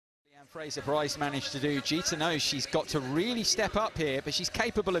Fraser-Pryce managed to do. Gita knows she's got to really step up here, but she's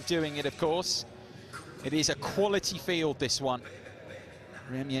capable of doing it, of course. It is a quality field, this one.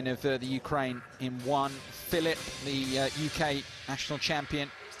 Remyan of the Ukraine in 1. Philip, the UK national champion,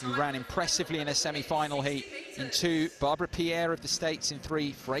 who ran impressively in a semi-final heat, in 2. Barbara Pierre of the States in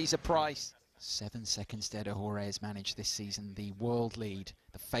 3. Fraser-Pryce. 7 seconds dead. AHOURE has managed this season the world lead,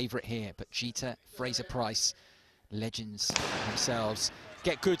 the favourite here. But Gita, Fraser-Pryce, legends themselves,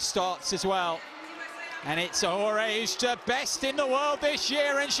 get good starts as well. And it's AHOURE who's the best in the world this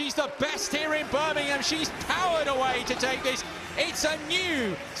year, and she's the best here in Birmingham. She's powered away to take this. It's a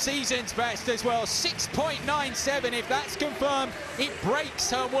new season's best as well, 6.97. If that's confirmed, it breaks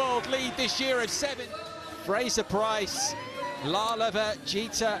her world lead this year of 7. Fraser-Pryce, Lalova,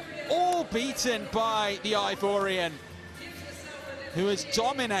 Gita, all beaten by the Ivorian, who has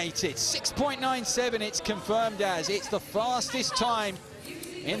dominated. 6.97 it's confirmed as. It's the fastest time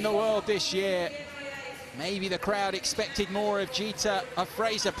in the world this year. Maybe the crowd expected more of Gita, of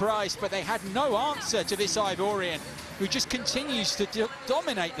Fraser-Pryce, but they had no answer to this Ivorian, who just continues to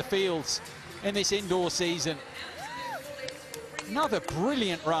dominate the fields in this indoor season. Another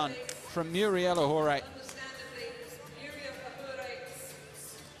brilliant run from Murielle AHOURE.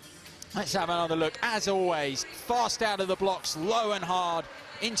 Let's have another look. As always, fast out of the blocks, low and hard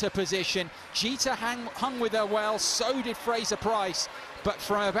into position. Gita hung with her well, so did Fraser-Pryce. But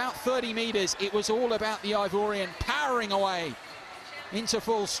from about 30 metres, it was all about the Ivorian powering away into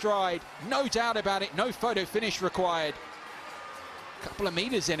full stride. No doubt about it, no photo finish required. A couple of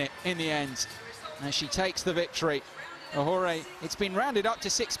metres in it in the end, as she takes the victory. AHOURE, it's been rounded up to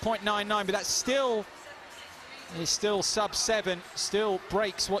 6.99, but that's still sub 7, still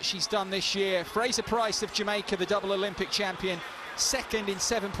breaks what she's done this year. Fraser-Pryce of Jamaica, the double Olympic champion, second in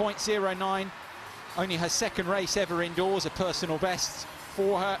 7.09. Only her second race ever indoors, a personal best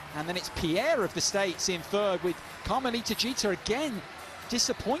for her. And then it's Pierre of the States in 3rd, with Carmelita Gita again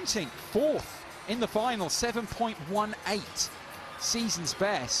disappointing 4th in the final, 7.18 season's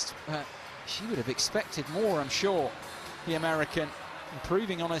best. She would have expected more, I'm sure. The American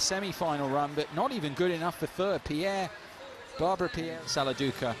improving on her semi-final run, but not even good enough for 3rd. Pierre, Barbara Pierre,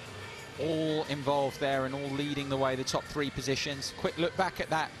 Saladuka, all involved there and all leading the way, the top 3 positions. Quick look back at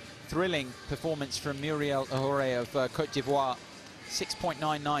that thrilling performance from Murielle AHOURE of Côte d'Ivoire.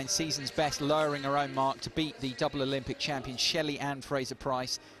 6.99 season's best, lowering her own mark to beat the double Olympic champion Shelley and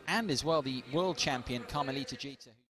Fraser-Pryce, and as well the world champion Carmelita Gita.